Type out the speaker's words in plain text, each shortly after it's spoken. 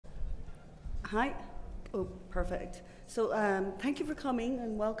Hi. Oh, perfect. So thank you for coming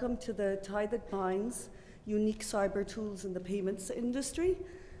and welcome to the Tie That Binds, Unique Cyber Tools in the Payments Industry.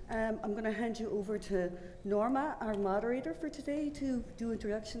 I'm going to hand you over to Norma, our moderator for today, to do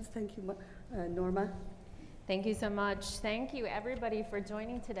introductions. Thank you, Norma. Thank you so much. Thank you, everybody, for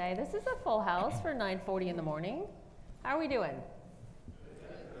joining today. This is a full house for 9:40 in the morning. How are we doing?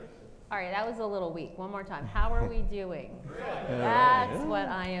 All right, that was a little weak. One more time. How are we doing? That's what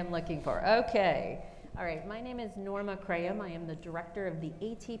I am looking for. Okay. All right, my name is Norma Krayem. I am the director of the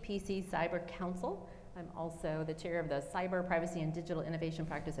ATPC Cyber Council. I'm also the chair of the Cyber Privacy and Digital Innovation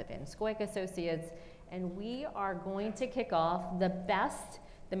Practice at Scoyoc Associates. And we are going to kick off the best,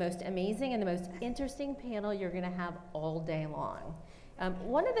 the most amazing, and the most interesting panel you're going to have all day long.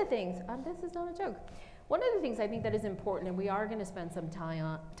 One of the things, this is not a joke. One of the things I think that is important, and we are going to spend some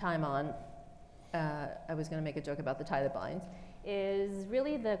time on, I was going to make a joke about the tie that binds, is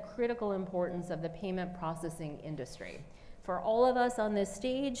really the critical importance of the payment processing industry. For all of us on this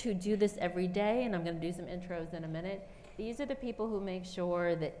stage who do this every day, and I'm going to do some intros in a minute, these are the people who make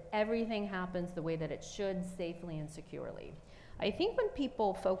sure that everything happens the way that it should, safely and securely. I think when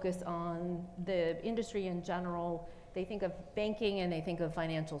people focus on the industry in general, they think of banking and they think of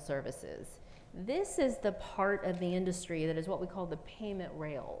financial services. This is the part of the industry that is what we call the payment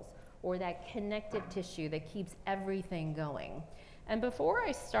rails, or that connective tissue that keeps everything going. And before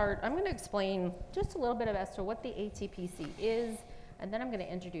I start, I'm going to explain just a little bit as to what the ATPC is, and then I'm going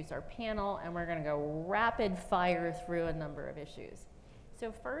to introduce our panel, and we're going to go rapid fire through a number of issues. So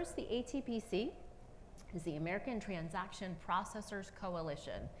first, the ATPC is the American Transaction Processors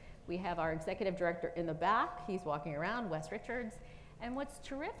Coalition. We have our executive director in the back. He's walking around, Wes Richards. And what's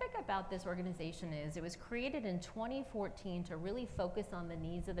terrific about this organization is it was created in 2014 to really focus on the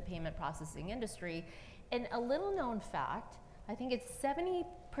needs of the payment processing industry. And a little known fact, I think it's 70%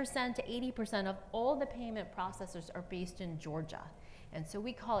 to 80% of all the payment processors are based in Georgia. And so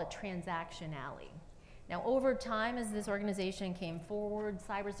we call it Transaction Alley. Now, over time, as this organization came forward,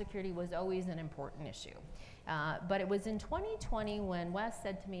 cybersecurity was always an important issue. But it was in 2020 when Wes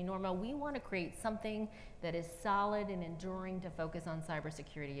said to me, Norma, we want to create something that is solid and enduring to focus on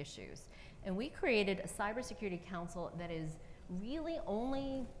cybersecurity issues. And we created a cybersecurity council that is really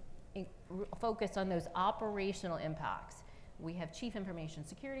only focused on those operational impacts. We have chief information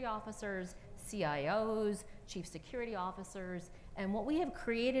security officers, CIOs, chief security officers, and what we have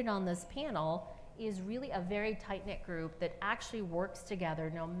created on this panel is really a very tight-knit group that actually works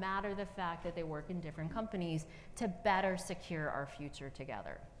together no matter the fact that they work in different companies to better secure our future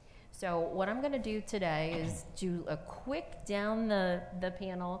together. So what I'm going to do today is do a quick down the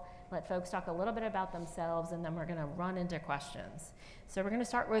panel, let folks talk a little bit about themselves, and then we're going to run into questions. So we're going to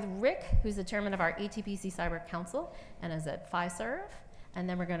start with Rick, who's the chairman of our ATPC Cyber Council and is at Fiserv. And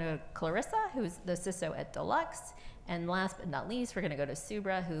then we're going to Clarissa, who's the CISO at Deluxe. And last but not least, we're going to go to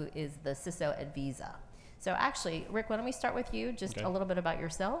Subra, who is the CISO at Visa. So actually, Rick, why don't we start with you, just a little bit about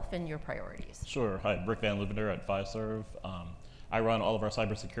yourself and your priorities. Sure. Hi, Rick Van Luvender at Fiserv. I run all of our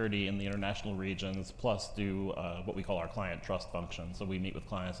cybersecurity in the international regions, plus do what we call our client trust function. So we meet with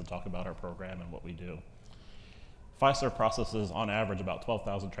clients to talk about our program and what we do. Fiserv processes, on average, about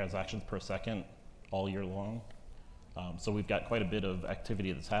 12,000 transactions per second all year long. So we've got quite a bit of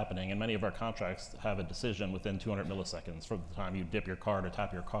activity that's happening, and many of our contracts have a decision within 200 milliseconds from the time you dip your card or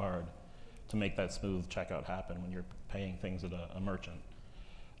tap your card to make that smooth checkout happen when you're paying things at a merchant.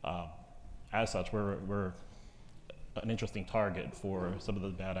 As such, we're an interesting target for some of the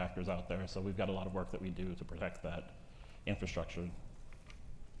bad actors out there, so we've got a lot of work that we do to protect that infrastructure.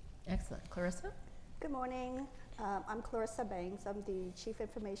 Excellent. Clarissa? Good morning. I'm Clarissa Banks. I'm the Chief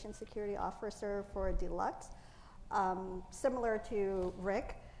Information Security Officer for Deluxe. Similar to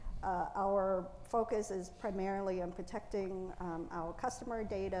Rick, our focus is primarily on protecting our customer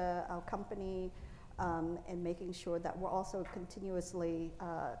data, our company, and making sure that we're also continuously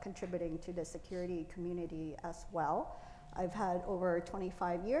contributing to the security community as well. I've had over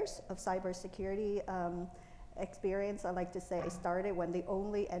 25 years of cybersecurity experience. I like to say I started when the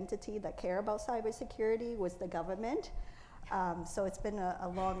only entity that cared about cybersecurity was the government. So it's been a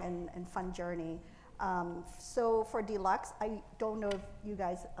long and fun journey. So for Deluxe, I don't know if you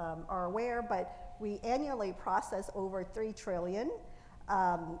guys are aware, but we annually process over 3 trillion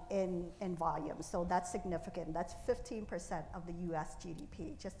in volume. So that's significant. That's 15% of the US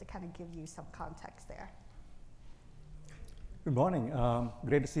GDP, just to kind of give you some context there. Good morning.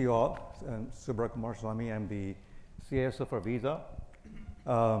 Great to see you all. Subra Kumaraswamy. I'm the CISO for Visa.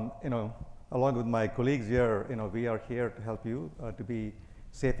 Along with my colleagues here, we are here to help you to be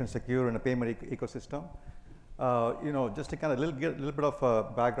safe and secure in a payment ecosystem. Just to kind of get a little bit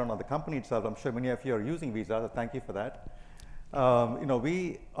of background on the company itself, I'm sure many of you are using Visa, so thank you for that.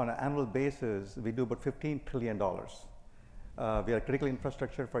 We, on an annual basis, we do about $15 trillion. We are critical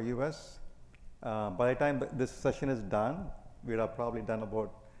infrastructure for US. By the time this session is done, we'd have probably done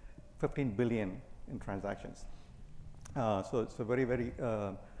about 15 billion in transactions. So it's a very, very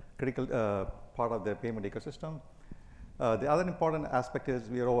critical part of the payment ecosystem. The other important aspect is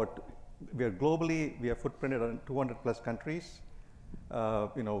we are globally, we are footprinted in 200 plus countries.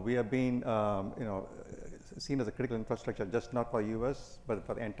 We have been seen as a critical infrastructure, just not for US, but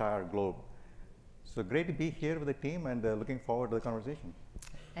for the entire globe. So great to be here with the team and looking forward to the conversation.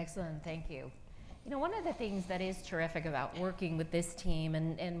 Excellent, thank you. One of the things that is terrific about working with this team,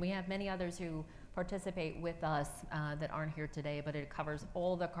 and we have many others who participate with us that aren't here today, but it covers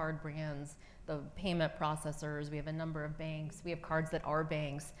all the card brands, the payment processors, we have a number of banks, we have cards that are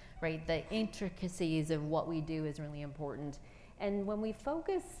banks, right? The intricacies of what we do is really important. And when we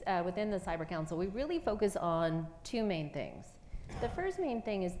focus within the Cyber Council, we really focus on two main things. The first main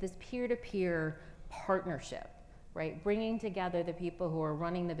thing is this peer-to-peer partnership, right? Bringing together the people who are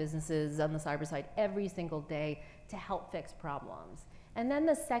running the businesses on the cyber side every single day to help fix problems. And then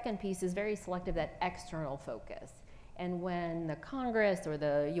the second piece is very selective, that external focus. And when the Congress or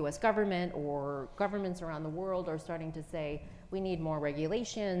the US government or governments around the world are starting to say, we need more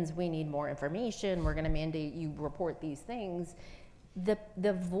regulations, we need more information, we're gonna mandate you report these things,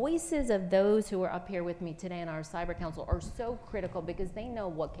 the voices of those who are up here with me today in our Cyber Council are so critical because they know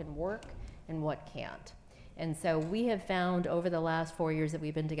what can work and what can't. And so we have found over the last 4 years that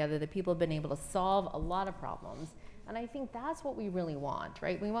we've been together that people have been able to solve a lot of problems. And I think that's what we really want,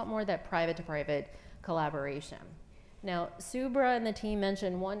 right? We want more of that private to private collaboration. Now, Subra and the team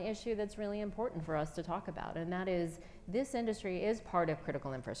mentioned one issue that's really important for us to talk about, and that is this industry is part of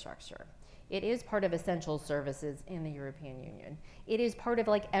critical infrastructure. It is part of essential services in the European Union. It is part of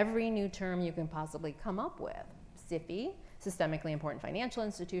like every new term you can possibly come up with. SIFI, Systemically Important Financial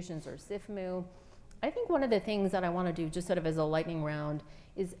Institutions, or SIFMU. I think one of the things that I want to do just sort of as a lightning round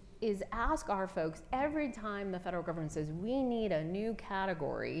is ask our folks every time the federal government says we need a new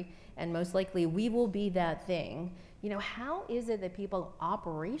category and most likely we will be that thing, how is it that people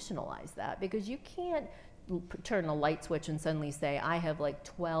operationalize that? Because you can't turn a light switch and suddenly say, I have like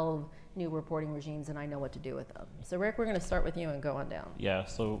 12 new reporting regimes and I know what to do with them. So Rick, we're going to start with you and go on down. Yeah,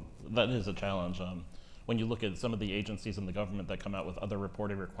 so that is a challenge. When you look at some of the agencies in the government that come out with other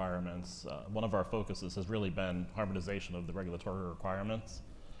reporting requirements, one of our focuses has really been harmonization of the regulatory requirements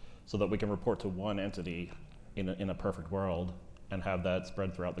so that we can report to one entity in a perfect world and have that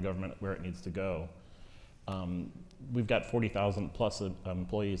spread throughout the government where it needs to go. We've got 40,000 plus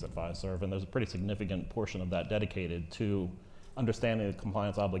employees at Fiserv, and there's a pretty significant portion of that dedicated to understanding the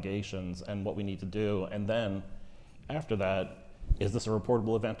compliance obligations and what we need to do. And then after that, is this a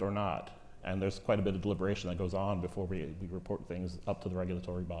reportable event or not? And there's quite a bit of deliberation that goes on before we report things up to the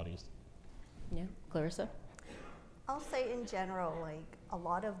regulatory bodies. Yeah, Clarissa? I'll say in general, like a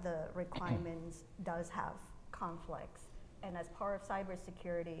lot of the requirements does have conflicts. And as part of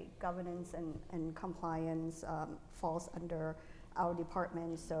cybersecurity, governance and compliance falls under our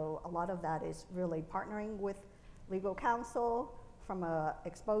department. So a lot of that is really partnering with legal counsel from an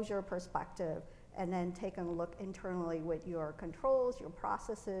exposure perspective, and then taking a look internally with your controls, your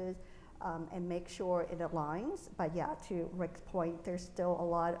processes, and make sure it aligns. But yeah, to Rick's point, there's still a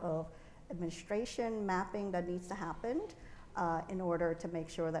lot of administration mapping that needs to happen in order to make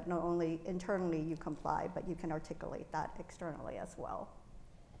sure that not only internally you comply, but you can articulate that externally as well.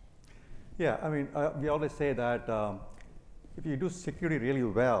 Yeah, I mean, we always say that if you do security really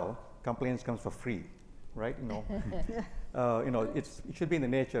well, compliance comes for free, right? It should be in the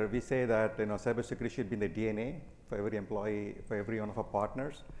nature. We say that cybersecurity should be in the DNA for every employee, for every one of our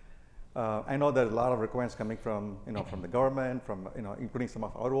partners. I know there's a lot of requirements coming from from the government, from including some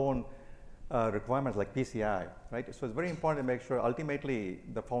of our own requirements like PCI, right? So it's very important to make sure ultimately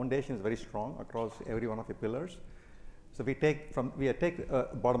the foundation is very strong across every one of the pillars. So we take a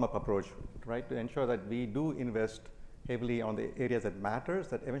bottom-up approach, right, to ensure that we do invest heavily on the areas that matters,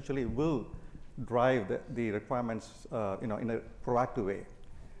 that eventually will drive the requirements in a proactive way.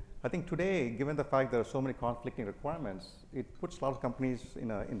 I think today, given the fact there are so many conflicting requirements, it puts a lot of companies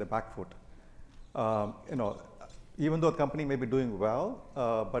in the back foot. Even though a company may be doing well,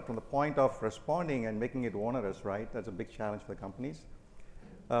 but from the point of responding and making it onerous, right, that's a big challenge for the companies.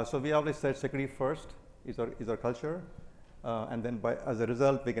 So we always said security first is our culture, and then as a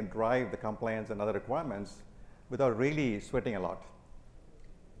result, we can drive the compliance and other requirements without really sweating a lot.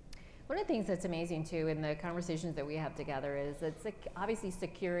 One of the things that's amazing too in the conversations that we have together is that obviously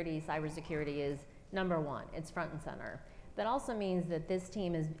security, cybersecurity is number one, it's front and center. That also means that this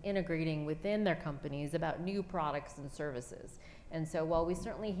team is integrating within their companies about new products and services. And so while we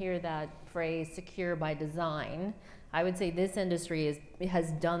certainly hear that phrase secure by design, I would say this industry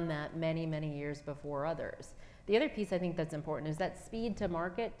has done that many, many years before others. The other piece I think that's important is that speed to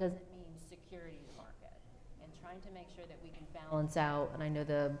market doesn't mean security to market, and trying to make sure that we can balance out, and I know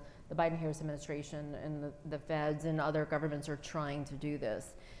the Biden-Harris administration and the feds and other governments are trying to do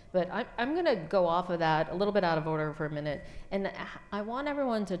this. But I'm going to go off of that a little bit out of order for a minute. And I want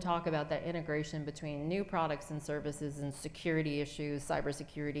everyone to talk about that integration between new products and services and security issues,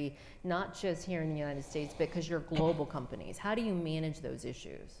 cybersecurity, not just here in the United States, but because you're global companies. How do you manage those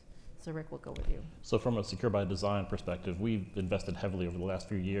issues? So Rick, we'll go with you. So from a secure by design perspective, we've invested heavily over the last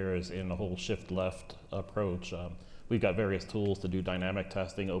few years in a whole shift left approach. We've got various tools to do dynamic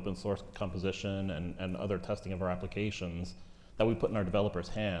testing, open source composition, and other testing of our applications that we put in our developers'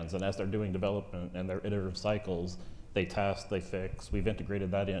 hands. And as they're doing development and their iterative cycles, they test, they fix. We've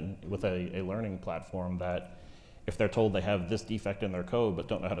integrated that in with a learning platform that if they're told they have this defect in their code but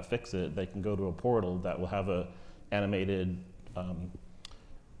don't know how to fix it, they can go to a portal that will have a animated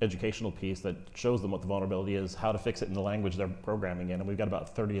educational piece that shows them what the vulnerability is, how to fix it in the language they're programming in. And we've got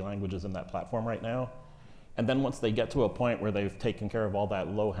about 30 languages in that platform right now. And then once they get to a point where they've taken care of all that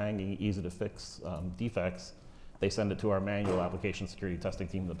low-hanging, easy-to-fix defects, they send it to our manual application security testing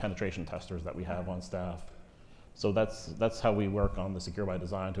team, the penetration testers that we have on staff. So that's how we work on the secure by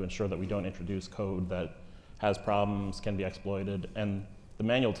design to ensure that we don't introduce code that has problems, can be exploited. And the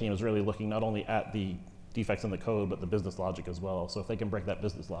manual team is really looking not only at the defects in the code, but the business logic as well. So if they can break that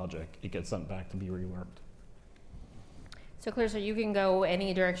business logic, it gets sent back to be reworked. So Clarissa, you can go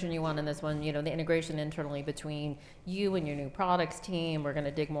any direction you want in this one. You know, the integration internally between you and your new products team. We're going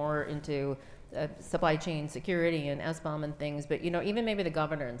to dig more into supply chain security and SBOM and things, but you know, even maybe the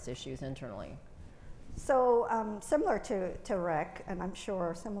governance issues internally. So similar to Rick, and I'm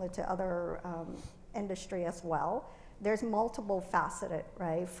sure similar to other industry as well, there's multiple faceted,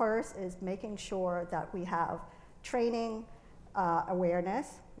 right? First is making sure that we have training,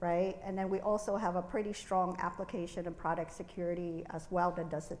 awareness, right? And then we also have a pretty strong application and product security as well that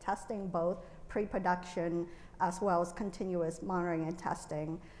does the testing, both pre-production as well as continuous monitoring and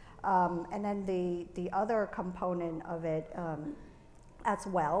testing. And then the other component of it as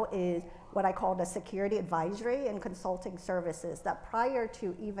well is what I call the security advisory and consulting services, that prior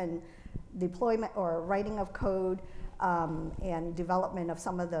to even deployment or writing of code and development of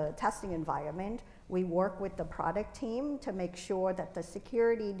some of the testing environment, we work with the product team to make sure that the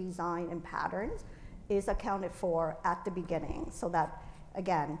security design and patterns is accounted for at the beginning, so that,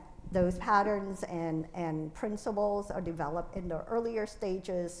 again, those patterns and principles are developed in the earlier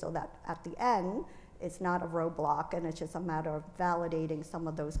stages, so that at the end, it's not a roadblock and it's just a matter of validating some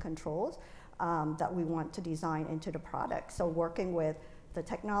of those controls that we want to design into the product. So working with the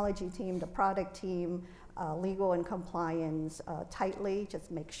technology team, the product team, legal and compliance tightly, just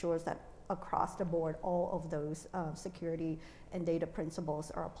make sure that across the board, all of those security and data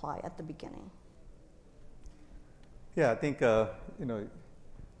principles are applied at the beginning. Yeah, I think, you know,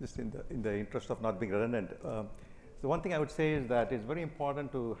 just in the interest of not being redundant, the one thing I would say is that it's very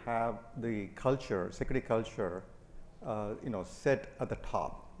important to have the culture, security culture, you know, set at the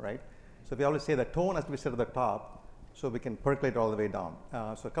top, right? So we always say the tone has to be set at the top so we can percolate all the way down.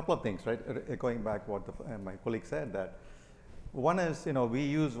 So a couple of things, right? Going back what my colleague said, that one is, you know, we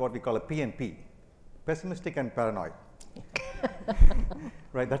use what we call a PNP, pessimistic and paranoid,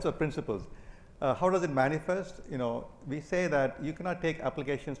 right? That's our principles. How does it manifest? You know, we say that you cannot take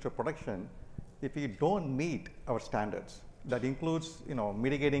applications to production if you don't meet our standards. That includes, you know,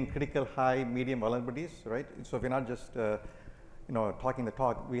 mitigating critical high, medium vulnerabilities, right? So if you're not just, you know, talking the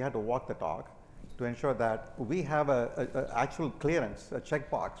talk, we have to walk the talk to ensure that we have a actual clearance, a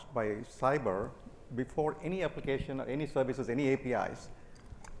checkbox by cyber before any application or any services, any APIs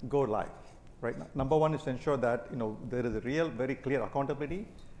go live, right? Number one is to ensure that, you know, there is a real, very clear accountability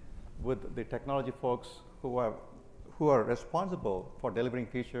with the technology folks who are responsible for delivering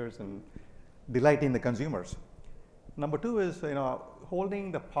features and delighting the consumers. Number two is, you know,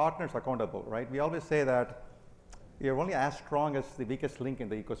 holding the partners accountable, right? We always say that we are only as strong as the weakest link in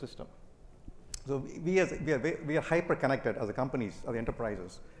the ecosystem. So we are hyper connected as a companies, as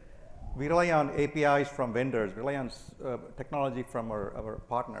enterprises. We rely on APIs from vendors, rely on technology from our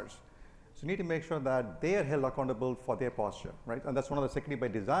partners. So you need to make sure that they are held accountable for their posture, right? And that's one of the security by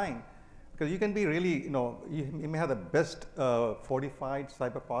design, because you can be really, you know, you may have the best fortified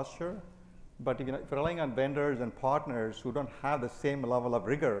cyber posture, but if you're relying on vendors and partners who don't have the same level of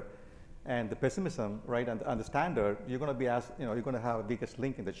rigor and the pessimism, right, and the standard, you're going to be, as you know, you're going to have a weakest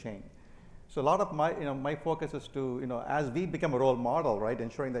link in the chain. So a lot of my focus is to, as we become a role model, right,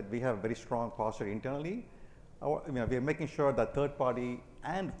 ensuring that we have a very strong posture internally. We are making sure that third party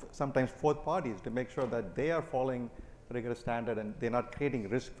and sometimes fourth parties to make sure that they are following rigorous standard and they're not creating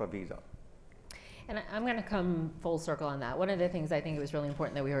risk for Visa. And I'm going to come full circle on that. One of the things I think it was really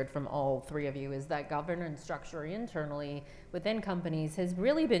important that we heard from all three of you is that governance structure internally within companies has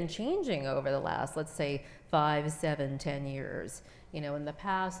really been changing over the last, let's say, 5, 7, 10 years. In the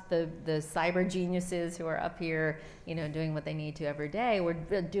past, the cyber geniuses who are up here, doing what they need to every day were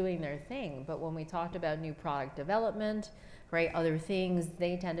doing their thing. But when we talked about new product development, right, other things,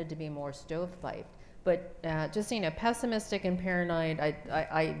 they tended to be more stovepiped. But just pessimistic and paranoid,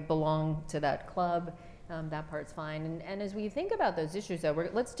 I belong to that club. That part's fine. And as we think about those issues, though,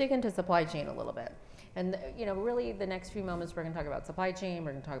 let's dig into supply chain a little bit. And really, the next few moments, we're going to talk about supply chain.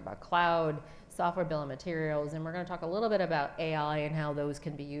 We're going to talk about cloud, software bill of materials, and we're going to talk a little bit about AI and how those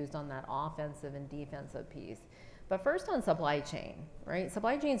can be used on that offensive and defensive piece. But first on supply chain, right?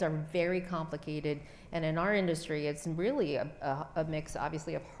 Supply chains are very complicated, and in our industry, it's really a mix,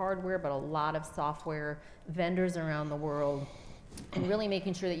 obviously, of hardware, but a lot of software vendors around the world, and really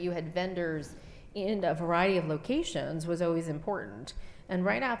making sure that you had vendors in a variety of locations was always important. And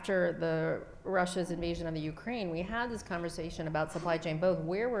right after Russia's invasion of the Ukraine, we had this conversation about supply chain, both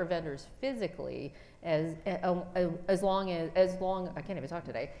where were vendors physically, as long I can't even talk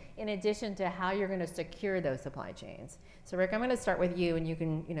today, in addition to how you're going to secure those supply chains. So Rick, I'm going to start with you, and you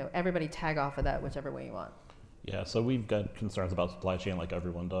can, everybody tag off of that whichever way you want. Yeah, so we've got concerns about supply chain like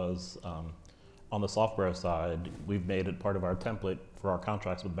everyone does. On the software side, we've made it part of our template for our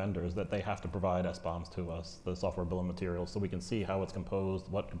contracts with vendors that they have to provide SBOMs to us, the software bill of materials, so we can see how it's composed,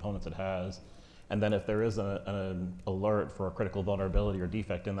 what components it has. And then if there is an alert for a critical vulnerability or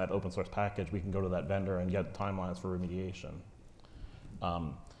defect in that open source package, we can go to that vendor and get timelines for remediation.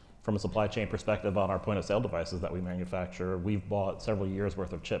 From a supply chain perspective, on our point of sale devices that we manufacture, we've bought several years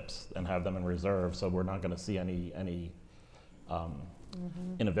worth of chips and have them in reserve, so we're not going to see any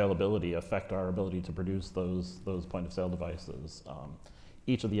inavailability affect our ability to produce those point of sale devices.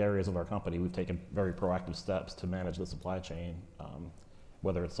 Each of the areas of our company, we've taken very proactive steps to manage the supply chain,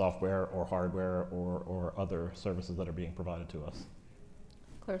 whether it's software or hardware or other services that are being provided to us.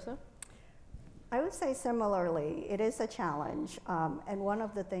 Clarissa? I would say similarly, it is a challenge. And one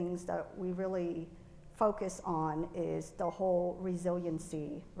of the things that we really focus on is the whole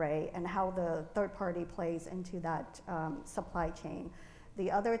resiliency, right? And how the third party plays into that supply chain. The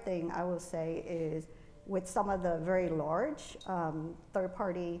other thing I will say is with some of the very large third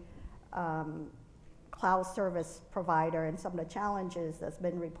party cloud service provider and some of the challenges that's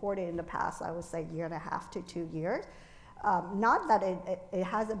been reported in the past, I would say 1.5 to 2 years. Not that it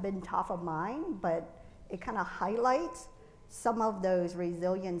hasn't been top of mind, but it kind of highlights some of those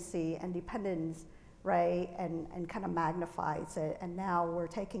resiliency and dependence, right, and kind of magnifies it. And now we're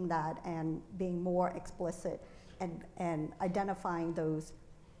taking that and being more explicit and identifying those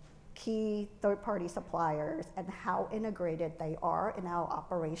key third-party suppliers and how integrated they are in our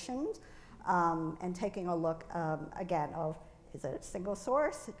operations, and taking a look, again, of is it a single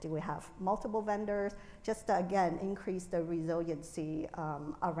source? Do we have multiple vendors? Just to, again, increase the resiliency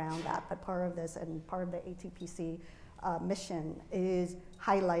around that. But part of this and part of the ATPC mission is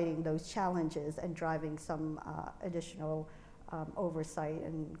highlighting those challenges and driving some additional oversight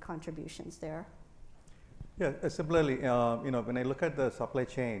and contributions there. Yeah, similarly, when I look at the supply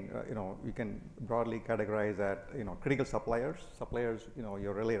chain, you can broadly categorize that, critical suppliers,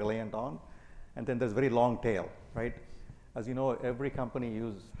 you're really reliant on, and then there's very long tail, right? As you know, every company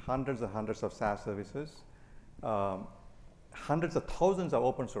uses hundreds and hundreds of SaaS services, hundreds of thousands of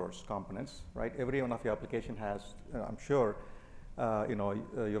open source components, right? Every one of your application has, I'm sure,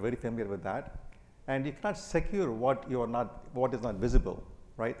 you're very familiar with that. And you cannot secure what is not visible,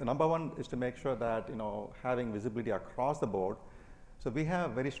 right? The number one is to make sure that, having visibility across the board. So we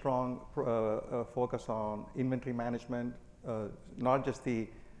have very strong focus on inventory management, not just the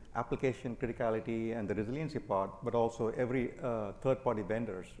application criticality and the resiliency part, but also every third-party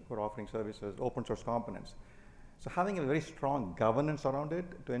vendors who are offering services, open source components. So having a very strong governance around it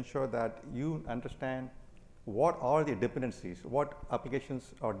to ensure that you understand what are the dependencies, what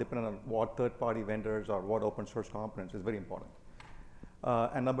applications are dependent on what third-party vendors or what open source components is very important.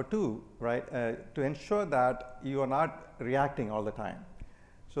 And number two, right, to ensure that you are not reacting all the time.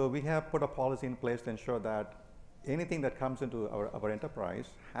 So we have put a policy in place to ensure that anything that comes into our enterprise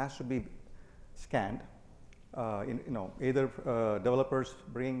has to be scanned. Either developers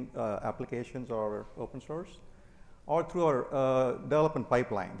bring applications or open source, or through our development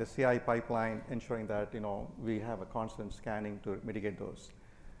pipeline, the CI pipeline, ensuring that we have a constant scanning to mitigate those.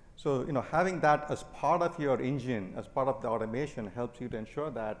 So, having that as part of your engine, as part of the automation, helps you to ensure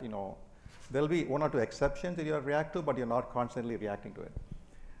that, there'll be one or two exceptions that you react to, but you're not constantly reacting to it.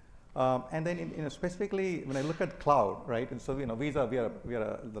 And then, specifically, when I look at cloud, right? And so, we are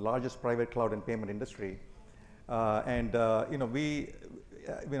the largest private cloud and payment industry, we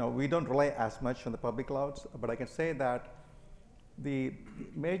don't rely as much on the public clouds. But I can say that the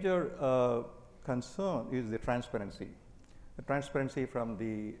major concern is the transparency from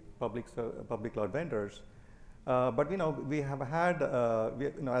the public cloud vendors. But we have had,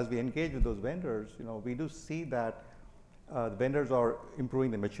 as we engage with those vendors, we do see that the vendors are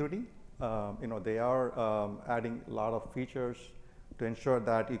improving the maturity. They are adding a lot of features to ensure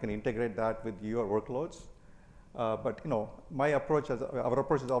that you can integrate that with your workloads. But our approach has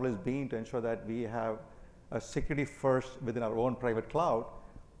always been to ensure that we have a security first within our own private cloud,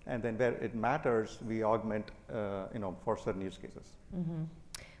 and then where it matters, we augment, for certain use cases. Mm-hmm.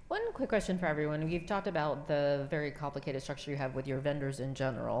 One quick question for everyone. You've talked about the very complicated structure you have with your vendors in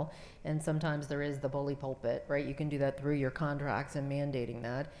general, and sometimes there is the bully pulpit, right? You can do that through your contracts and mandating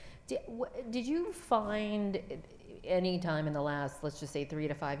that. Did you find any time in the last, let's just say 3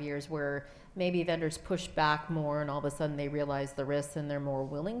 to 5 years, where maybe vendors push back more and all of a sudden they realize the risks and they're more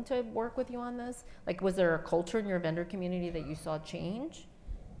willing to work with you on this? Like, was there a culture in your vendor community that you saw change?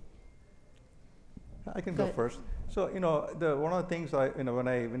 I can go first. So, one of the things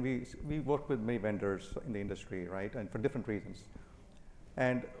when we work with many vendors in the industry, right, and for different reasons.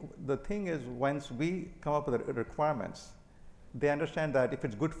 And the thing is, once we come up with the requirements, they understand that if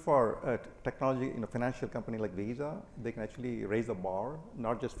it's good for a technology, financial company like Visa, they can actually raise the bar,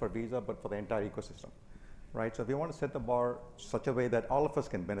 not just for Visa, but for the entire ecosystem, right? So we want to set the bar such a way that all of us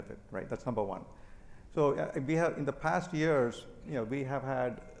can benefit, right? That's number one. So we have, in the past years,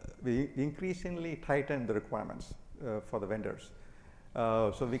 we increasingly tightened the requirements for the vendors,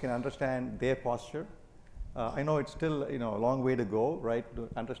 so we can understand their posture. I know it's still a long way to go, right, to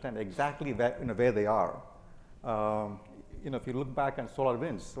understand exactly where they are. If you look back on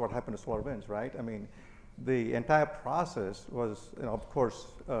SolarWinds, what happened to SolarWinds, right? I mean, the entire process was, of course,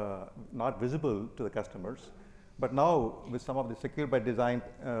 not visible to the customers. But now, with some of the secure by design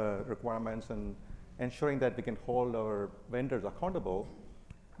requirements and ensuring that we can hold our vendors accountable,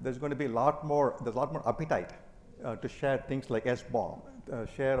 there's going to be a lot more appetite to share things like SBOM,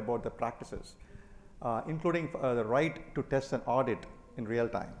 share about the practices, including the right to test and audit in real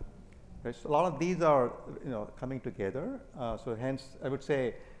time. Right? So a lot of these are coming together. So hence, I would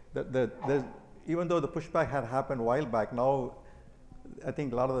say that even though the pushback had happened a while back, now I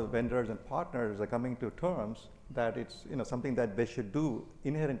think a lot of the vendors and partners are coming to terms that it's something that they should do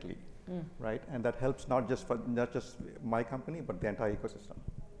inherently, right? And that helps not just my company, but the entire ecosystem.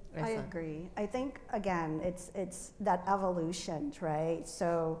 I agree. I think again, it's that evolution, right?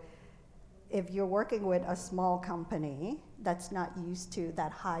 So if you're working with a small company that's not used to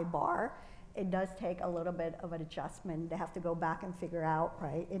that high bar, it does take a little bit of an adjustment. They have to go back and figure out,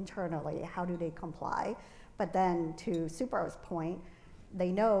 right, internally, how do they comply? But then to Subra's point,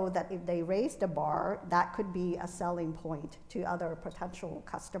 they know that if they raise the bar, that could be a selling point to other potential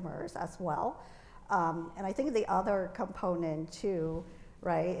customers as well. And I think the other component too,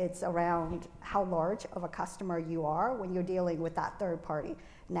 right, it's around how large of a customer you are when you're dealing with that third party.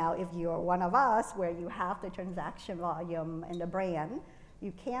 Now, if you're one of us where you have the transaction volume and the brand,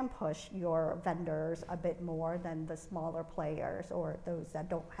 you can push your vendors a bit more than the smaller players or those that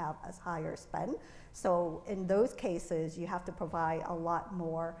don't have as higher spend. So in those cases, you have to provide a lot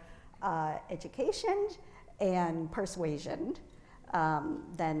more education and persuasion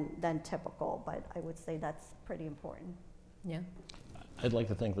than typical, but I would say that's pretty important. Yeah. I'd like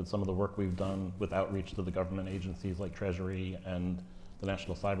to think that some of the work we've done with outreach to the government agencies like Treasury and the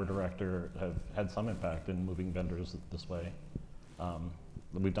National Cyber Director have had some impact in moving vendors this way.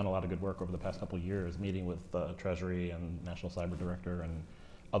 We've done a lot of good work over the past couple of years, meeting with Treasury and National Cyber Director and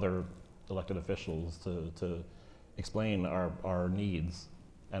other elected officials to explain our needs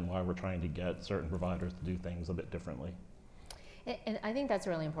and why we're trying to get certain providers to do things a bit differently. And I think that's a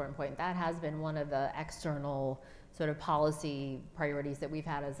really important point. That has been one of the external sort of policy priorities that we've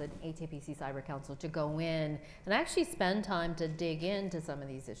had as an ATPC Cyber Council, to go in and actually spend time to dig into some of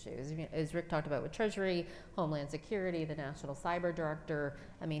these issues. As Rick talked about with Treasury, Homeland Security, the National Cyber Director.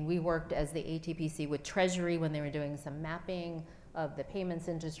 I mean, we worked as the ATPC with Treasury when they were doing some mapping of the payments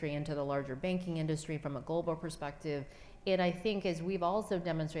industry into the larger banking industry from a global perspective. And I think, as we've also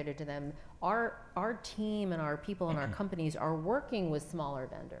demonstrated to them, our team and our people in our companies are working with smaller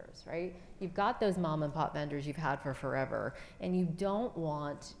vendors, right? You've got those mom and pop vendors you've had for forever, and you don't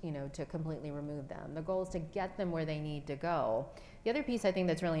want, you know, to completely remove them. The goal is to get them where they need to go. The other piece I think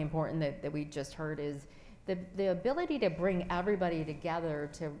that's really important that we just heard is the ability to bring everybody together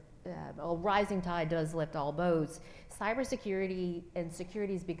to, a rising tide does lift all boats. Cybersecurity and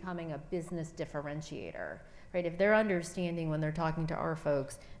security is becoming a business differentiator. Right, if they're understanding when they're talking to our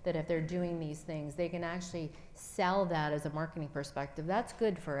folks that if they're doing these things, they can actually sell that as a marketing perspective, that's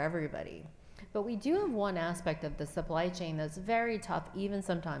good for everybody. But we do have one aspect of the supply chain that's very tough, even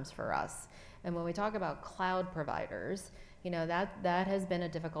sometimes for us. And when we talk about cloud providers, you know, that has been a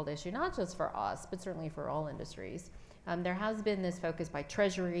difficult issue, not just for us, but certainly for all industries. There has been this focus by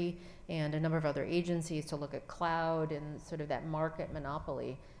Treasury and a number of other agencies to look at cloud and sort of that market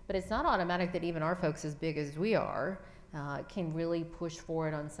monopoly. But it's not automatic that even our folks as big as we are can really push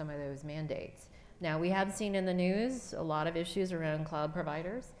forward on some of those mandates. Now, we have seen in the news a lot of issues around cloud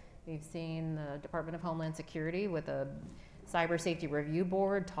providers. We've seen the Department of Homeland Security with a Cyber Safety Review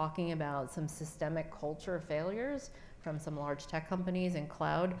Board talking about some systemic culture failures from some large tech companies in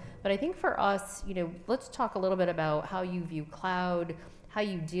cloud. But I think for us, you know, let's talk a little bit about how you view cloud, how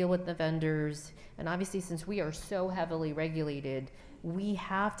you deal with the vendors, and obviously since we are so heavily regulated, we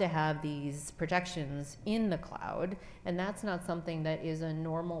have to have these protections in the cloud, and that's not something that is a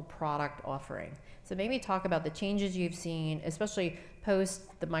normal product offering. So maybe talk about the changes you've seen, especially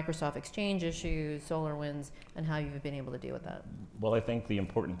post the Microsoft Exchange issues, SolarWinds, and how you've been able to deal with that. Well, I think the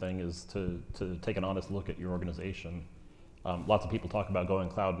important thing is to take an honest look at your organization. Lots of people talk about going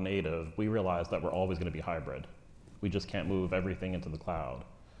cloud native. We realize that we're always going to be hybrid. We just can't move everything into the cloud.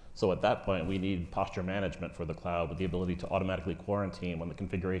 So at that point, we need posture management for the cloud with the ability to automatically quarantine when the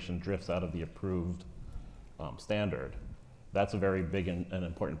configuration drifts out of the approved standard. That's a very big and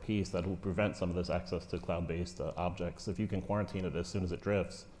important piece that will prevent some of this access to cloud-based objects. If you can quarantine it as soon as it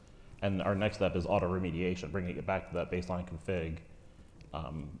drifts, and our next step is auto remediation, bringing it back to that baseline config.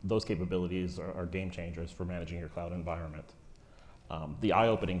 Those capabilities are game changers for managing your cloud environment. The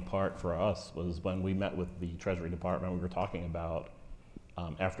eye-opening part for us was when we met with the Treasury Department. We were talking about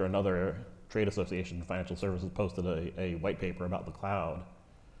after another trade association, financial services, posted a white paper about the cloud.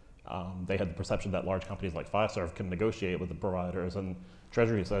 They had the perception that large companies like Fiserv can negotiate with the providers, and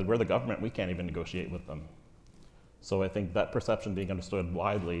Treasury said, we're the government, we can't even negotiate with them. So I think that perception being understood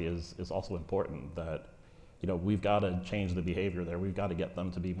widely is also important, that, you know, we've got to change the behavior there. We've got to get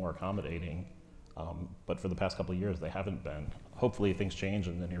them to be more accommodating. But for the past couple of years, they haven't been. Hopefully things change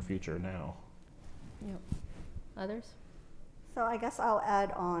in the near future now. Yep. Others? So I guess I'll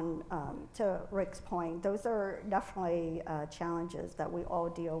add on to Rick's point. Those are definitely challenges that we all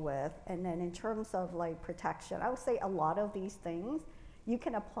deal with. And then in terms of like protection, I would say a lot of these things you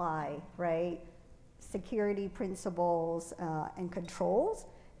can apply, right? Security principles and controls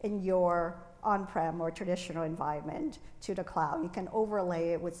in your on-prem or traditional environment to the cloud. You can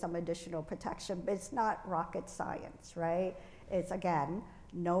overlay it with some additional protection, but it's not rocket science, right? It's, again,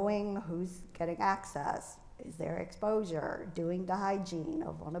 knowing who's getting access, is there exposure, doing the hygiene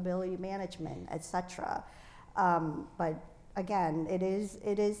of vulnerability management, et cetera. But again, it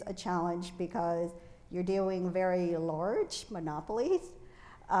is a challenge because you're dealing very large monopolies,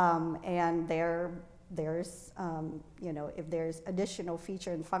 and there's, you know, if there's additional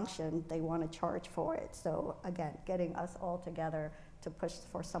feature and function, they want to charge for it. So again, getting us all together to push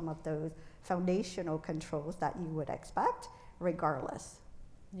for some of those foundational controls that you would expect regardless.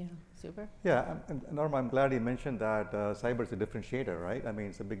 Yeah, super. Yeah, and Norma, I'm glad you mentioned that cyber is a differentiator, right? I mean,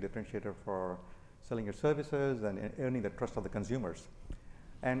 it's a big differentiator for selling your services and earning the trust of the consumers.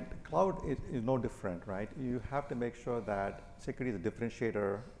 And cloud is no different, right? You have to make sure that security is a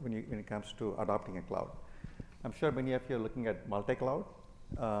differentiator when it comes to adopting a cloud. I'm sure many of you are looking at multi-cloud.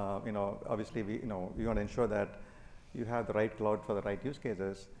 You know, obviously, we want to ensure that you have the right cloud for the right use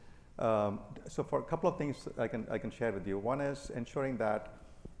cases. So for a couple of things I can share with you. One is ensuring that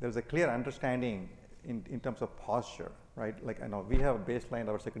there's a clear understanding in terms of posture, right? Like, I know we have a baseline,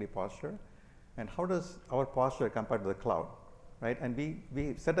 our security posture, and how does our posture compare to the cloud, right? And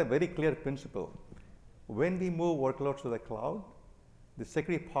we set a very clear principle. When we move workloads to the cloud, the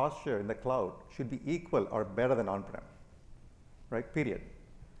security posture in the cloud should be equal or better than on-prem, right? Period.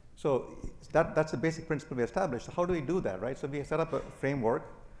 So that's the basic principle we established. So how do we do that, right? So we set up a framework.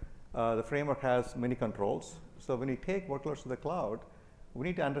 The framework has many controls. So when we take workloads to the cloud, we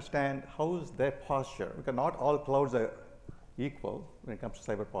need to understand how is their posture, because not all clouds are equal when it comes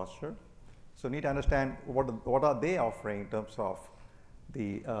to cyber posture. So we need to understand what are they offering in terms of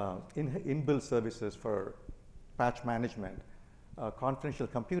the inbuilt services for patch management, confidential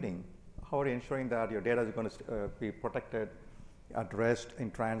computing. how are you ensuring that your data is going to be protected at rest,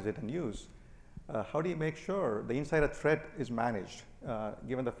 in transit, and use? How do you make sure the insider threat is managed,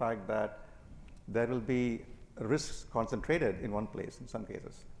 given the fact that there will be risks concentrated in one place in some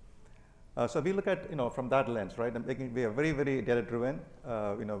cases? So we look at, from that lens, right? We are very, very data-driven.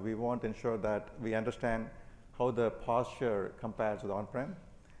 We want to ensure that we understand how the posture compares with on-prem.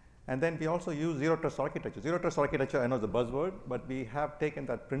 And then we also use zero trust architecture. Zero trust architecture, I know is a buzzword, but we have taken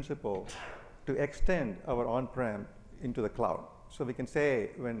that principle to extend our on-prem into the cloud. So we can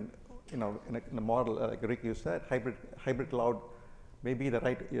say when, in a model, like Rick, you said, hybrid cloud may be the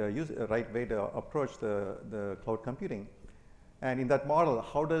right way to approach the cloud computing. And in that model,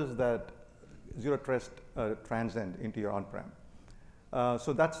 how does that zero trust transcend into your on-prem?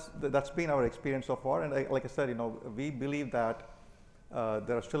 So that's been our experience so far. And like I said, we believe that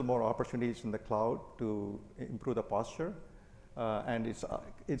there are still more opportunities in the cloud to improve the posture, and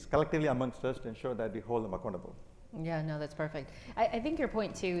it's collectively amongst us to ensure that we hold them accountable. Yeah, no, that's perfect. I think your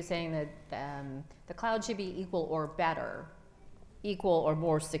point too, saying that the cloud should be equal or better, equal or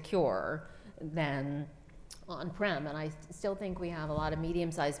more secure than on-prem, and I still think we have a lot of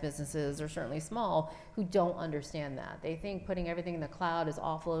medium-sized businesses, or certainly small, who don't understand that. They think putting everything in the cloud is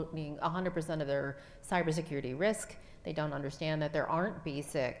offloading 100% of their cybersecurity risk. They don't understand that there aren't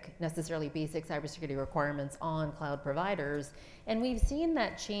necessarily basic cybersecurity requirements on cloud providers. And we've seen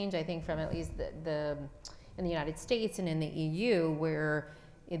that change, I think, from at least in the United States and in the EU, where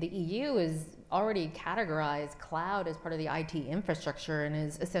the EU is already categorized cloud as part of the IT infrastructure and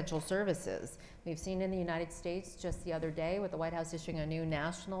as essential services. We've seen in the United States just the other day with the White House issuing a new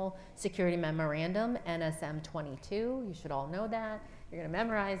National Security Memorandum, NSM 22. You should all know that. You're going to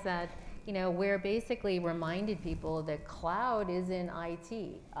memorize that. Where basically reminded people that cloud is in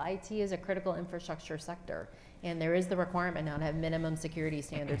IT. IT is a critical infrastructure sector, and there is the requirement now to have minimum security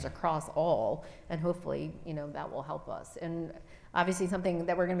standards across all, and hopefully, that will help us. And obviously something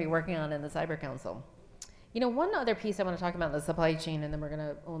that we're going to be working on in the Cyber Council. One other piece I want to talk about in the supply chain, and then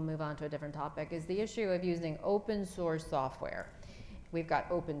we'll move on to a different topic, is the issue of using open source software. We've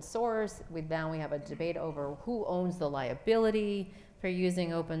got open source. Now we have a debate over who owns the liability for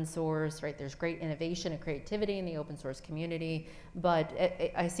using open source, right? There's great innovation and creativity in the open source community, but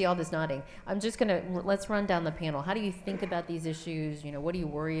I see all this nodding. Let's run down the panel. How do you think about these issues? What do you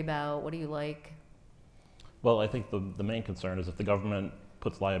worry about? What do you like? Well, I think the main concern is if the government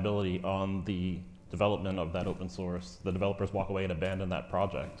puts liability on the development of that open source, the developers walk away and abandon that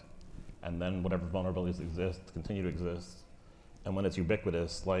project, and then whatever vulnerabilities exist continue to exist. And when it's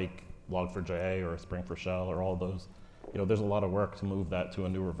ubiquitous, like Log4j or Spring4Shell or all those, there's a lot of work to move that to a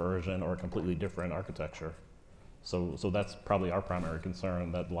newer version or a completely different architecture. So that's probably our primary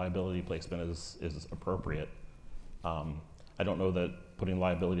concern, that liability placement is appropriate. I don't know that putting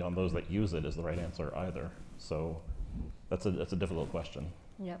liability on those that use it is the right answer either. So that's a difficult question.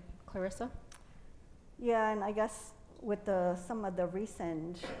 Yep. Clarissa? Yeah, and I guess with some of the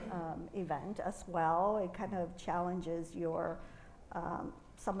recent event as well, it kind of challenges your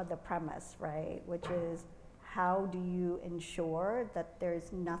some of the premise, right? Which is, how do you ensure that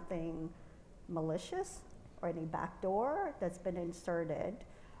there's nothing malicious or any backdoor that's been inserted?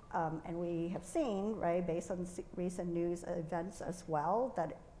 And we have seen, right, based on recent news events as well,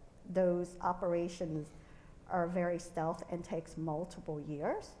 that those operations are very stealth and takes multiple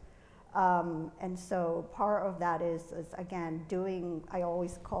years. And so part of that is again, I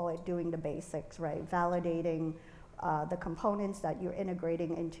always call it doing the basics, right? Validating the components that you're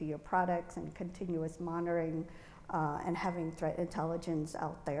integrating into your products, and continuous monitoring, and having threat intelligence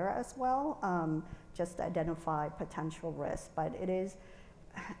out there as well, just to identify potential risks. But it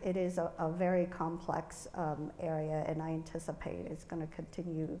is a very complex area, and I anticipate it's going to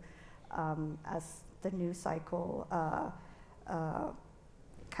continue as the news cycle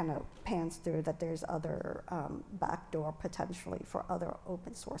kind of pans through, that there's other backdoor potentially for other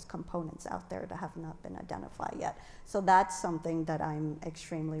open source components out there that have not been identified yet. So that's something that I'm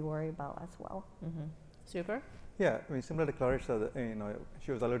extremely worried about as well. Mm-hmm. Super. Yeah, I mean, similar to Clarissa,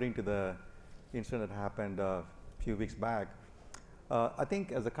 she was alluding to the incident that happened a few weeks back. I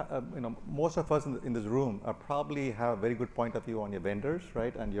think as most of us in this room probably have a very good point of view on your vendors,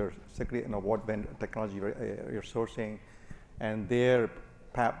 right? And your security, what vendor technology you're sourcing, and their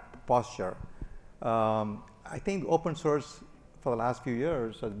posture. I think open source for the last few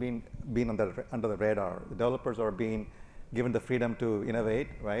years has been under the radar. The developers are being given the freedom to innovate,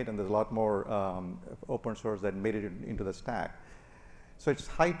 right? And there's a lot more open source that made it into the stack. So it's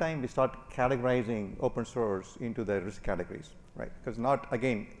high time we start categorizing open source into the risk categories, right? Because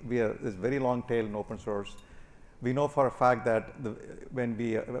there's very long tail in open source, we know for a fact that when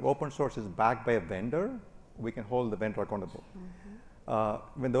open source is backed by a vendor, we can hold the vendor accountable.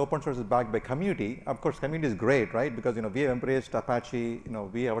 When the open source is backed by community, of course, community is great, right? Because we have embraced Apache.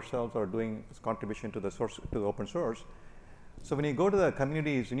 We ourselves are doing contribution to the open source. So when you go to the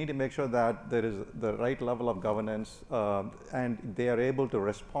communities, you need to make sure that there is the right level of governance, and they are able to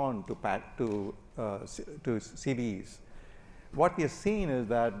respond to CVEs. What we have seen is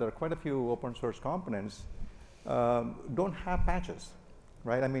that there are quite a few open source components don't have patches,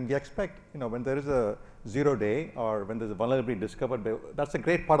 right? I mean, we expect, when there is a 0 day or when there's a vulnerability discovered, that's a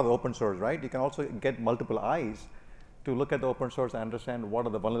great part of the open source, right? You can also get multiple eyes to look at the open source and understand what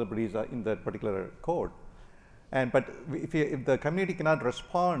are the vulnerabilities in that particular code. But if the community cannot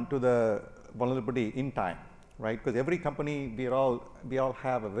respond to the vulnerability in time, right? Because every company, we all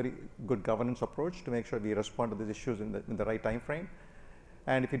have a very good governance approach to make sure we respond to these issues in the right time frame.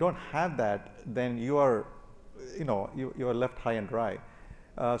 And if you don't have that, then you are left high and dry.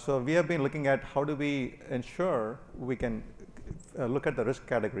 So we have been looking at how do we ensure we can look at the risk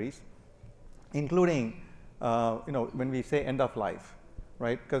categories, including when we say end of life,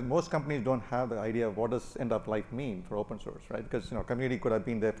 right? Because most companies don't have the idea of what does end of life mean for open source, right? Because community could have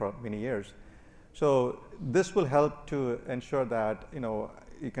been there for many years. So this will help to ensure that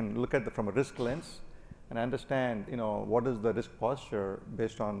you can look at from a risk lens and understand what is the risk posture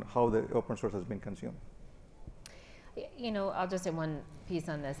based on how the open source has been consumed. I'll just say one piece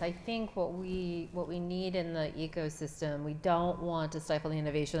on this. I think what we need in the ecosystem, we don't want to stifle the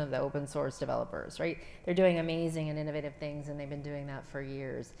innovation of the open source developers, right? They're doing amazing and innovative things, and they've been doing that for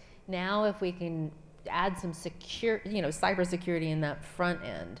years. Now, if we can add some cybersecurity in that front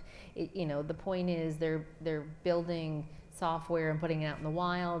end, the point is they're building software and putting it out in the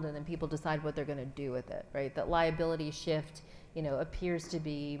wild, and then people decide what they're going to do with it, right? That liability shift, appears to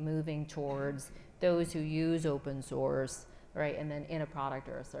be moving towards those who use open source, right, and then in a product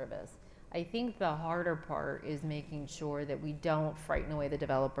or a service. I think the harder part is making sure that we don't frighten away the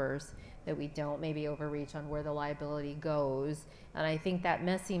developers, that we don't maybe overreach on where the liability goes. And I think that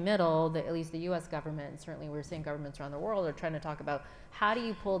messy middle, that at least the US government, and certainly we're seeing governments around the world, are trying to talk about how do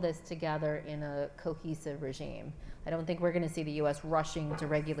you pull this together in a cohesive regime. I don't think we're going to see the US rushing to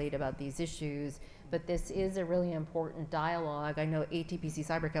regulate about these issues, but this is a really important dialogue. I know ATPC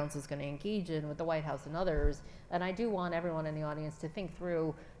Cyber Council is going to engage in with the White House and others, and I do want everyone in the audience to think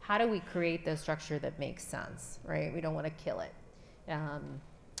through how do we create the structure that makes sense, right? We don't want to kill it. I'm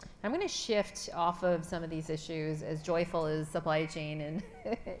going to shift off of some of these issues, as joyful as supply chain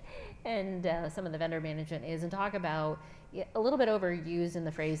and some of the vendor management is, and talk about a little bit overused in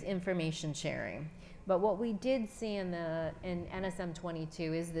the phrase information sharing. But what we did see in NSM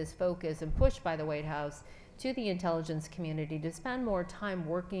 22 is this focus and push by the White House to the intelligence community to spend more time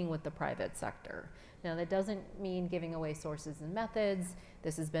working with the private sector. Now, that doesn't mean giving away sources and methods.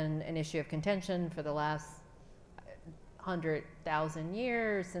 This has been an issue of contention for the last 100,000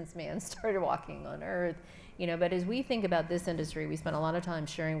 years since man started walking on Earth. But as we think about this industry, we spend a lot of time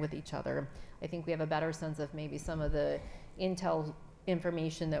sharing with each other. I think we have a better sense of maybe some of the intel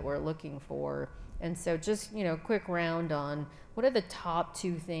information that we're looking for. And so just, quick round on what are the top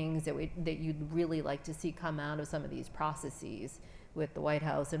 2 things that you'd really like to see come out of some of these processes with the White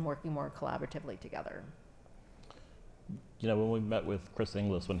House and working more collaboratively together? When we met with Chris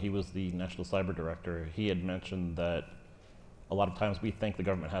Inglis, when he was the National Cyber Director, he had mentioned that a lot of times we think the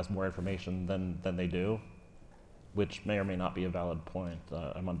government has more information than they do, which may or may not be a valid point.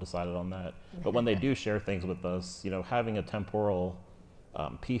 I'm undecided on that. But when they do share things with us, having a temporal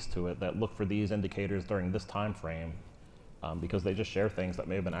piece to it that look for these indicators during this time frame, because they just share things that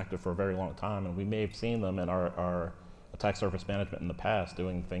may have been active for a very long time, and we may have seen them in our attack surface management in the past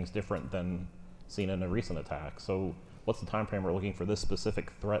doing things different than seen in a recent attack. So what's the time frame we're looking for this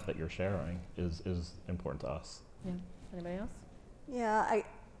specific threat that you're sharing is important to us. Yeah. Anybody else? Yeah,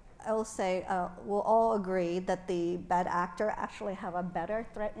 I will say we'll all agree that the bad actor actually have a better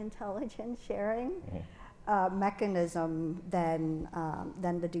threat intelligence sharing mechanism than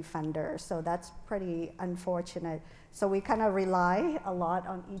the defender. So that's pretty unfortunate. So we kind of rely a lot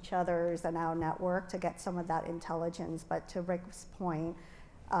on each other's and our network to get some of that intelligence. But to Rick's point,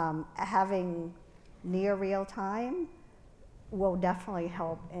 having near real time will definitely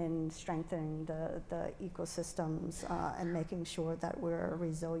help in strengthening the ecosystems and making sure that we're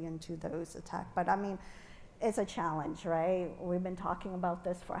resilient to those attacks. But I mean, it's a challenge, right? We've been talking about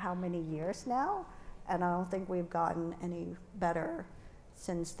this for how many years now? And I don't think we've gotten any better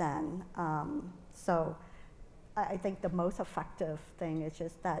since then. So I think the most effective thing is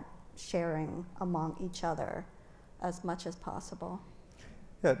just that sharing among each other as much as possible.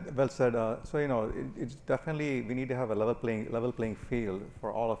 Yeah, well said. So it's definitely we need to have a level playing field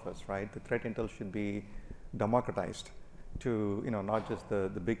for all of us, right? The threat intel should be democratized to not just the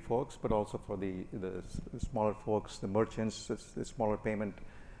big folks, but also for the smaller folks, the merchants, the smaller payment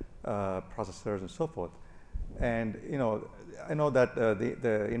processors, and so forth. And I know that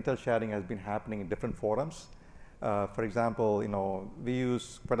the intel sharing has been happening in different forums. For example, we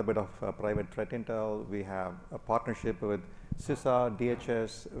use quite a bit of private threat intel. We have a partnership with CISA,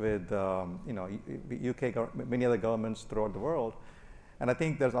 DHS, with UK, many other governments throughout the world. And I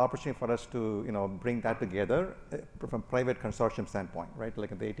think there's an opportunity for us to bring that together from private consortium standpoint, right?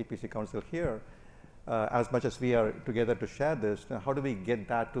 Like at the ATPC Council here, as much as we are together to share this, how do we get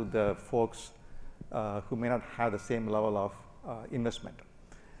that to the folks who may not have the same level of investment?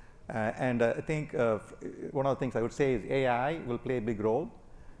 And I think one of the things I would say is AI will play a big role.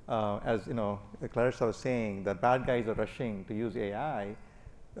 As Clarissa was saying, the bad guys are rushing to use AI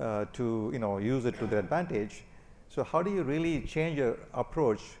to use it to their advantage. So how do you really change your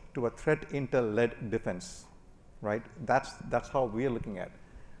approach to a threat intel-led defense, right? That's how we are looking at.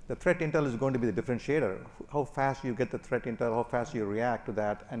 The threat intel is going to be the differentiator. How fast you get the threat intel, how fast you react to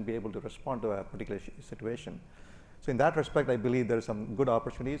that, and be able to respond to a particular situation. So in that respect, I believe there are some good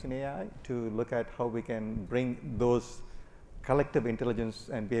opportunities in AI to look at how we can bring those collective intelligence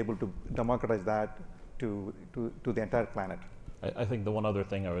and be able to democratize that to the entire planet. I think the one other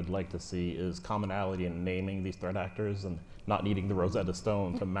thing I would like to see is commonality in naming these threat actors and not needing the Rosetta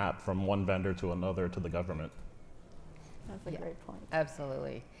Stone to map from one vendor to another to the government. That's a great point.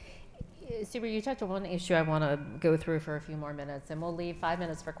 Absolutely. Subra, you touched on one issue I want to go through for a few more minutes, and we'll leave 5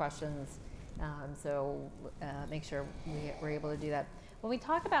 minutes for questions. So make sure we're able to do that. When we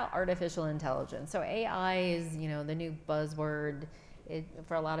talk about artificial intelligence, so AI is the new buzzword.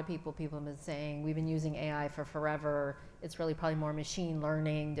 For a lot of people have been saying we've been using AI for forever. It's really probably more machine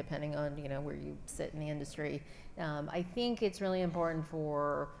learning, depending on where you sit in the industry. I think it's really important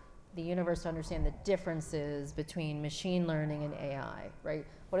for the universe to understand the differences between machine learning and AI, right?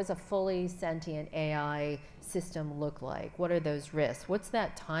 What does a fully sentient AI system look like? What are those risks? What's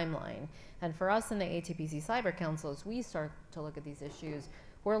that timeline? And for us in the ATPC Cyber Council, as we start to look at these issues,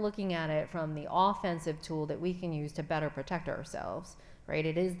 we're looking at it from the offensive tool that we can use to better protect ourselves, right?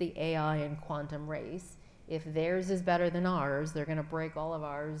 It is the AI and quantum race. If theirs is better than ours, they're going to break all of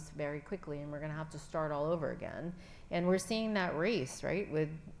ours very quickly, and we're going to have to start all over again. And we're seeing that race, right, with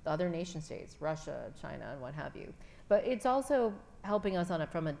other nation states, Russia, China, and what have you. But it's also helping us on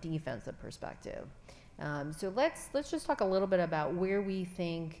it from a defensive perspective. So let's just talk a little bit about where we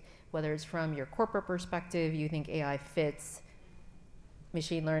think, whether it's from your corporate perspective, you think AI fits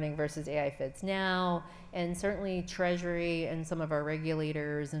machine learning versus AI fits now, and certainly Treasury and some of our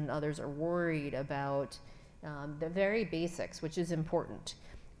regulators and others are worried about the very basics, which is important.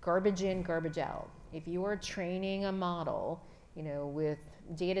 Garbage in, garbage out. If you are training a model, with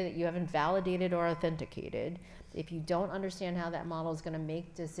data that you haven't validated or authenticated, if you don't understand how that model is going to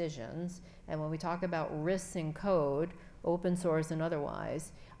make decisions, and when we talk about risks in code, open source and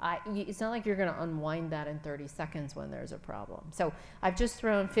otherwise, it's not like you're going to unwind that in 30 seconds when there's a problem. So I've just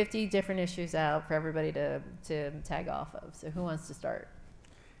thrown 50 different issues out for everybody to tag off of. So who wants to start?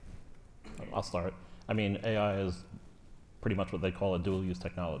 I'll start. I mean, AI is pretty much what they call a dual-use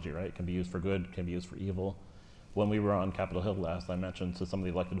technology, right? It can be used for good, can be used for evil. When we were on Capitol Hill last, I mentioned to some of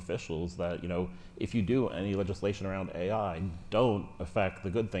the elected officials that, if you do any legislation around AI, don't affect the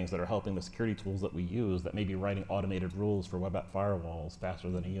good things that are helping the security tools that we use that may be writing automated rules for web app firewalls faster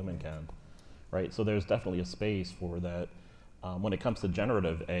than a human can, right? So there's definitely a space for that. When it comes to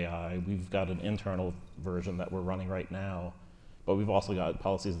generative AI, we've got an internal version that we're running right now, but we've also got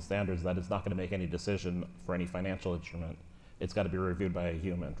policies and standards that it's not going to make any decision for any financial instrument. It's got to be reviewed by a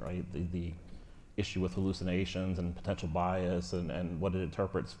human, right? The issue with hallucinations and potential bias and what it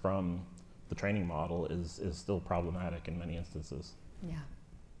interprets from the training model is still problematic in many instances. Yeah.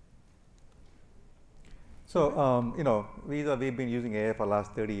 So, we've been using AI for the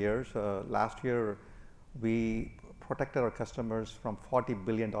last 30 years. Last year, we protected our customers from $40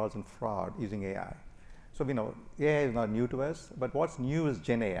 billion in fraud using AI. So, AI is not new to us, but what's new is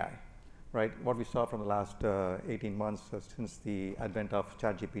Gen AI, right? What we saw from the last 18 months since the advent of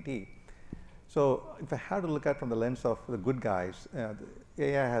ChatGPT. So if I had to look at from the lens of the good guys,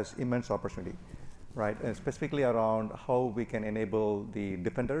 AI has immense opportunity, right? And specifically around how we can enable the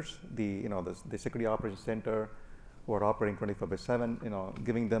defenders, the security operations center, who are operating 24/7,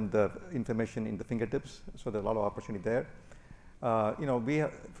 giving them the information in the fingertips. So there's a lot of opportunity there.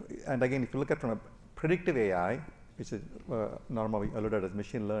 And again, if you look at from a predictive AI, which is Norma alluded as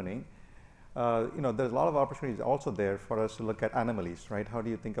machine learning, there's a lot of opportunities also there for us to look at anomalies, right? How do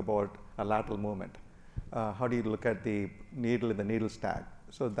you think about a lateral movement? How do you look at the needle in the needle stack?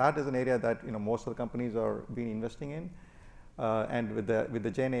 So that is an area that most of the companies are been investing in, and with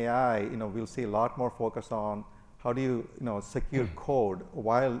the Gen AI, we'll see a lot more focus on how do you secure code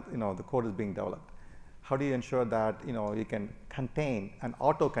while the code is being developed. How do you ensure that you can contain and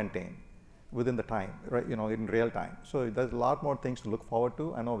auto contain within the time, right? In real time. So there's a lot more things to look forward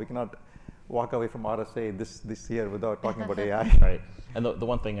to. I know we cannot walk away from RSA this year without talking about AI. Right. And the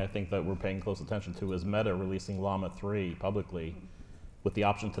one thing I think that we're paying close attention to is Meta releasing Llama 3 publicly with the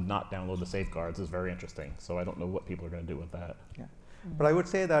option to not download the safeguards is very interesting. So I don't know what people are going to do with that. Yeah. But I would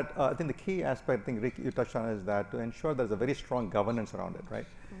say that I think the key aspect, I think Rick, you touched on, is that to ensure there's a very strong governance around it, right?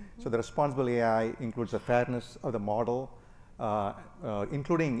 So the responsible AI includes the fairness of the model,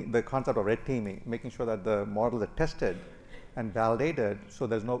 including the concept of red teaming, making sure that the models are tested and validated so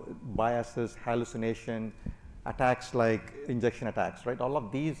there's no biases, hallucination, attacks like injection attacks, right? All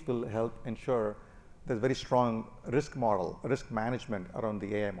of these will help ensure there's very strong risk management around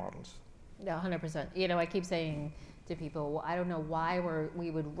the AI models. Yeah, 100%. I keep saying to people, I don't know why we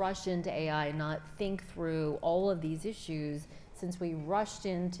would rush into AI and not think through all of these issues, since we rushed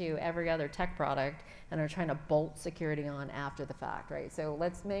into every other tech product and are trying to bolt security on after the fact, right? So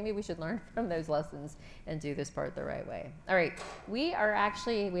maybe we should learn from those lessons and do this part the right way. All right, we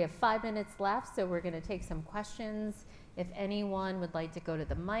have 5 minutes left, so we're gonna take some questions. If anyone would like to go to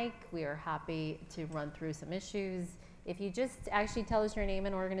the mic, we are happy to run through some issues. If you just actually tell us your name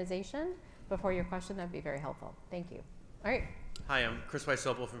and organization before your question, that'd be very helpful. Thank you. All right. Hi, I'm Chris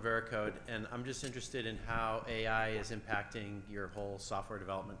Weisopel from Veracode, and I'm just interested in how AI is impacting your whole software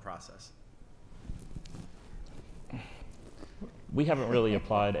development process. We haven't really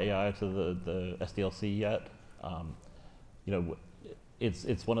applied AI to the SDLC yet.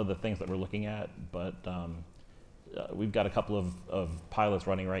 It's one of the things that we're looking at, but we've got a couple of pilots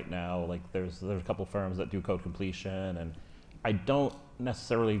running right now. Like there's a couple of firms that do code completion, and I don't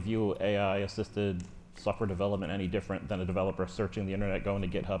necessarily view AI-assisted software development any different than a developer searching the internet, going to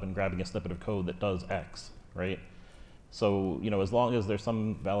GitHub and grabbing a snippet of code that does X, right? So, as long as there's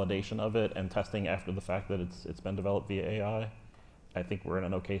some validation of it and testing after the fact that it's been developed via AI, I think we're in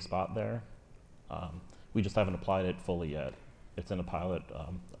an okay spot there. We just haven't applied it fully yet. It's in a pilot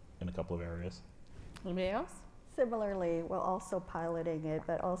in a couple of areas. Anybody else? Similarly, we're also piloting it,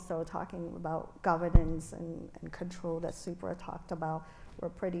 but also talking about governance and control that Subra talked about. We're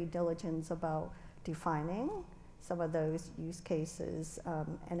pretty diligent about defining some of those use cases,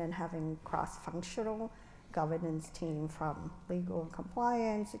 and then having cross-functional governance team from legal and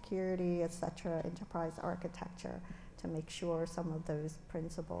compliance, security, et cetera, enterprise architecture, to make sure some of those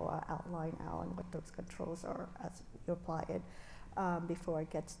principles are outlined out and what those controls are as you apply it before it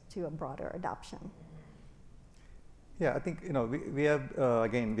gets to a broader adoption. Yeah, I think we have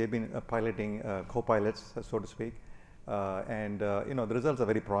again we've been piloting co-pilots, so to speak, and the results are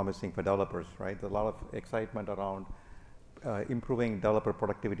very promising for developers. Right, there's a lot of excitement around improving developer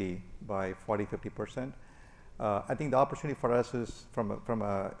productivity by 40–50%. I think the opportunity for us is from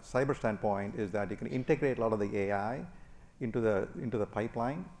a cyber standpoint is that you can integrate a lot of the AI into the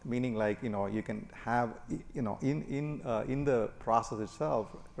pipeline, meaning like you can have in the process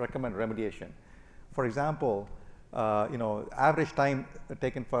itself recommend remediation. For example, average time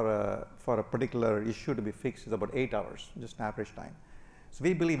taken for a particular issue to be fixed is about 8 hours, just average time. So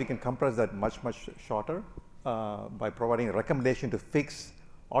we believe we can compress that much shorter by providing a recommendation to fix,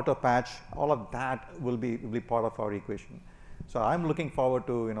 auto patch. All of that will be part of our equation. So I'm looking forward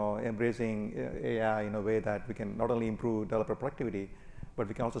to embracing AI in a way that we can not only improve developer productivity, but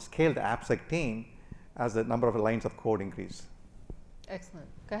we can also scale the AppSec team as the number of lines of code increase. Excellent.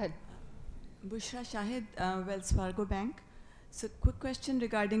 Go ahead. Bushra Shahid, Wells Fargo Bank. So quick question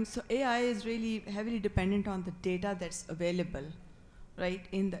regarding, so AI is really heavily dependent on the data that's available, right,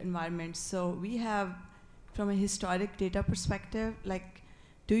 in the environment. So we have, from a historic data perspective, like,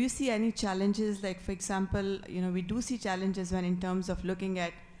 do you see any challenges? Like, for example, we do see challenges when in terms of looking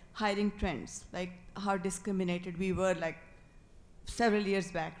at hiring trends, like how discriminated we were like several years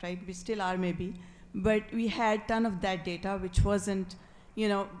back, right? We still are maybe, but we had a ton of that data which wasn't,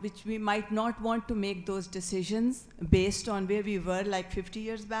 which we might not want to make those decisions based on where we were like 50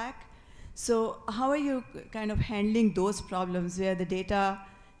 years back. So how are you kind of handling those problems where the data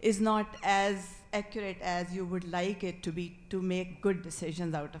is not as accurate as you would like it to be to make good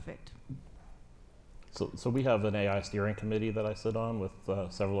decisions out of it? So we have an AI steering committee that I sit on with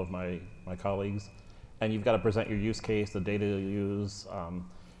several of my colleagues, and you've got to present your use case, the data you use.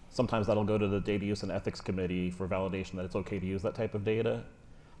 Sometimes that'll go to the data use and ethics committee for validation that it's okay to use that type of data.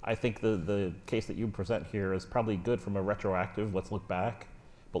 I think the case that you present here is probably good from a retroactive, let's look back,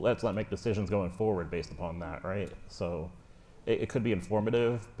 but let's not make decisions going forward based upon that, right? So it could be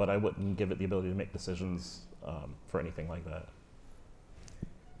informative, but I wouldn't give it the ability to make decisions for anything like that.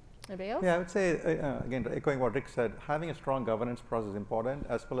 Anybody else? Yeah, I would say, again, echoing what Rick said, having a strong governance process is important,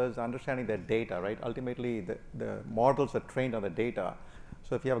 as well as understanding their data, right? Ultimately, the models are trained on the data.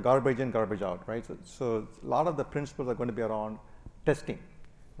 So if you have garbage in, garbage out, right? So a lot of the principles are going to be around testing,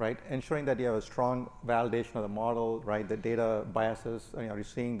 right? Ensuring that you have a strong validation of the model, right? The data biases, are you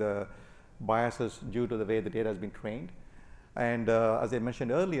seeing the biases due to the way the data has been trained? And as I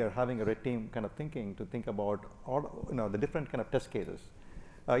mentioned earlier, having a red team kind of thinking to think about all, the different kind of test cases.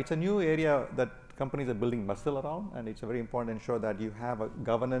 It's a new area that companies are building muscle around, and it's very important to ensure that you have a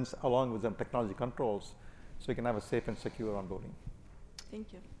governance along with some technology controls so you can have a safe and secure onboarding.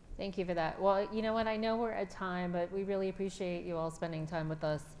 Thank you. Thank you for that. Well, you know what, I know we're at time, but we really appreciate you all spending time with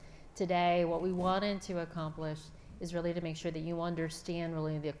us today. What we wanted to accomplish is really to make sure that you understand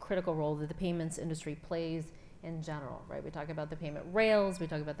really the critical role that the payments industry plays in general, right? We talk about the payment rails, we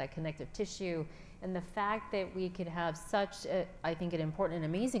talk about that connective tissue, and the fact that we could have such, I think, an important and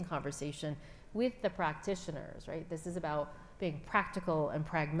amazing conversation with the practitioners, right? This is about being practical and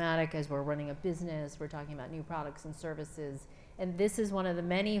pragmatic as we're running a business, we're talking about new products and services, and this is one of the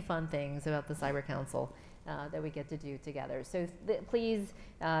many fun things about the Cyber Council that we get to do together. So please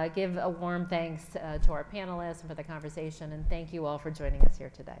give a warm thanks to our panelists and for the conversation, and thank you all for joining us here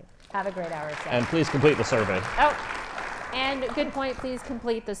today. Have a great hour. And please complete the survey. Oh, and good point, please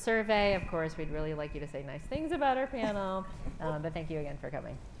complete the survey. Of course, we'd really like you to say nice things about our panel, but thank you again for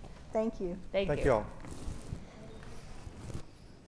coming. Thank you. Thank you. Thank you all.